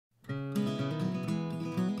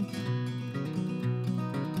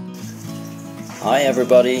Hi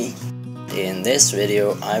everybody! In this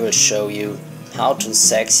video I will show you how to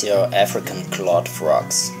sex your African Dwarf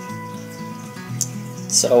Frogs.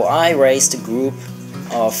 So I raised a group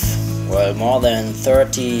of, well, more than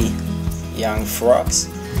 30 young frogs,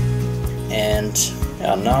 and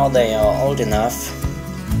now they are old enough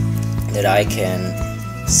that I can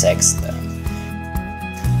sex them.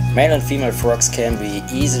 Male and female frogs can be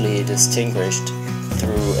easily distinguished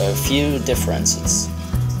through a few differences.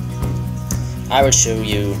 I will show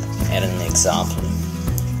you at an example.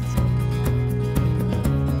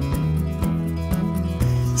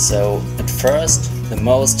 So at first, the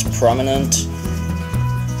most prominent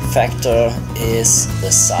factor is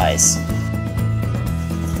the size.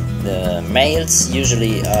 The males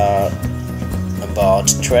usually are about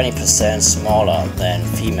 20% smaller than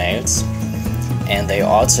females, and they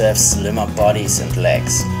also have slimmer bodies and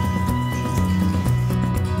legs.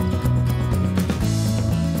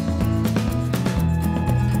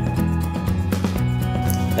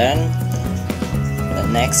 Then the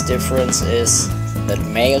next difference is that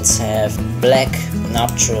males have black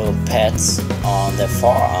nuptial pads on their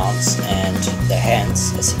forearms and their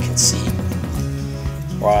hands, as you can see,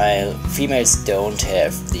 while females don't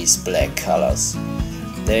have these black colors.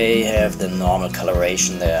 They have the normal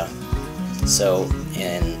coloration there. So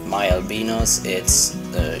in my albinos it's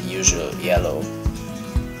the usual yellow.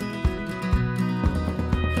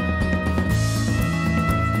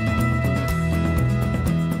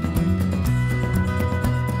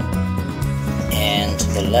 And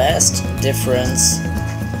the last difference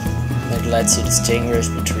that lets you distinguish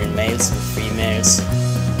between males and females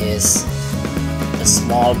is a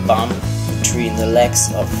small bump between the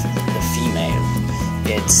legs of the female.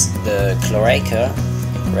 It's the cloaca,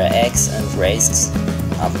 where eggs and rays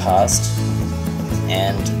are passed,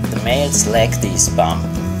 and the males lack these bumps.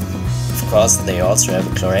 Of course they also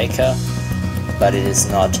have a cloaca, but it is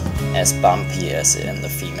not as bumpy as in the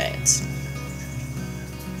females.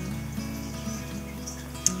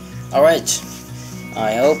 Alright,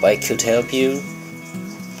 I hope I could help you,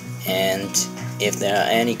 and if there are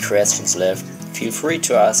any questions left, feel free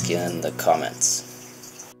to ask in the comments.